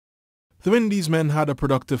The Windies men had a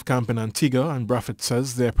productive camp in Antigua, and Brathwaite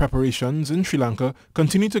says their preparations in Sri Lanka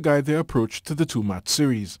continue to guide their approach to the two-match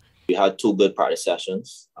series. We had 2 good practice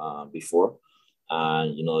sessions before,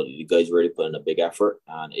 and the guys really put in a big effort.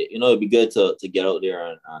 And it'd be good to get out there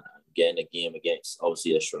and get in the game against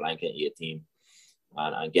obviously the Sri Lankan A team,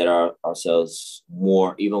 and get ourselves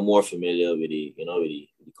even more familiar with the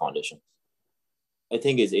conditions. I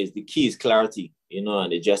think is the key is clarity,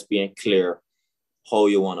 and it just being clear how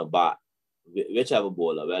you want to bat, whichever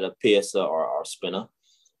bowler, whether pacer or spinner.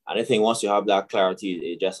 And I think once you have that clarity,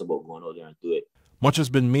 it's just about going out there and do it. Much has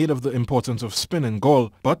been made of the importance of spin and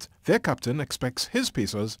goal, but their captain expects his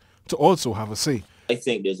pacers to also have a say. I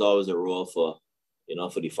think there's always a role for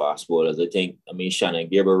the fast bowlers. Shannon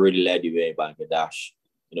Gabriel really led the way in Bangladesh.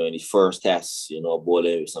 In his first test,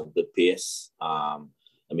 bowling with some good pace.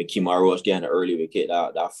 Kemar Roach getting an early wicket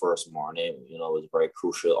that first morning, was very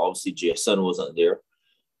crucial. Obviously, Jason wasn't there.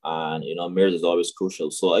 And, Mears is always crucial.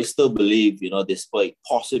 So I still believe, despite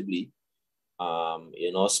possibly,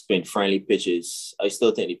 spin-friendly pitches, I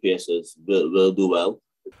still think the Pacers will do well.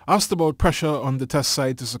 Asked about pressure on the test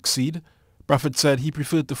side to succeed, Brathwaite said he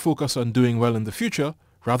preferred to focus on doing well in the future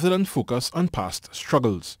rather than focus on past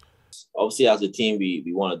struggles. Obviously, as a team,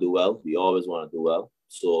 we want to do well. We always want to do well.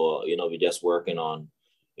 So, we're just working on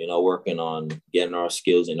getting our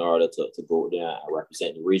skills in order to go there and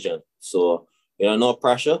represent the region. So, no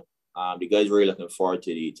pressure. The guys really looking forward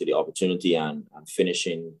to the opportunity and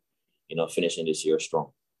finishing this year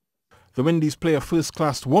strong. The Windies play a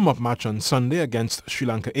first-class warm-up match on Sunday against Sri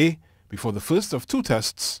Lanka A before the first of 2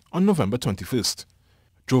 tests on November 21st.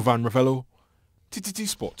 Jovan Ravello, TTT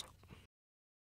Sport.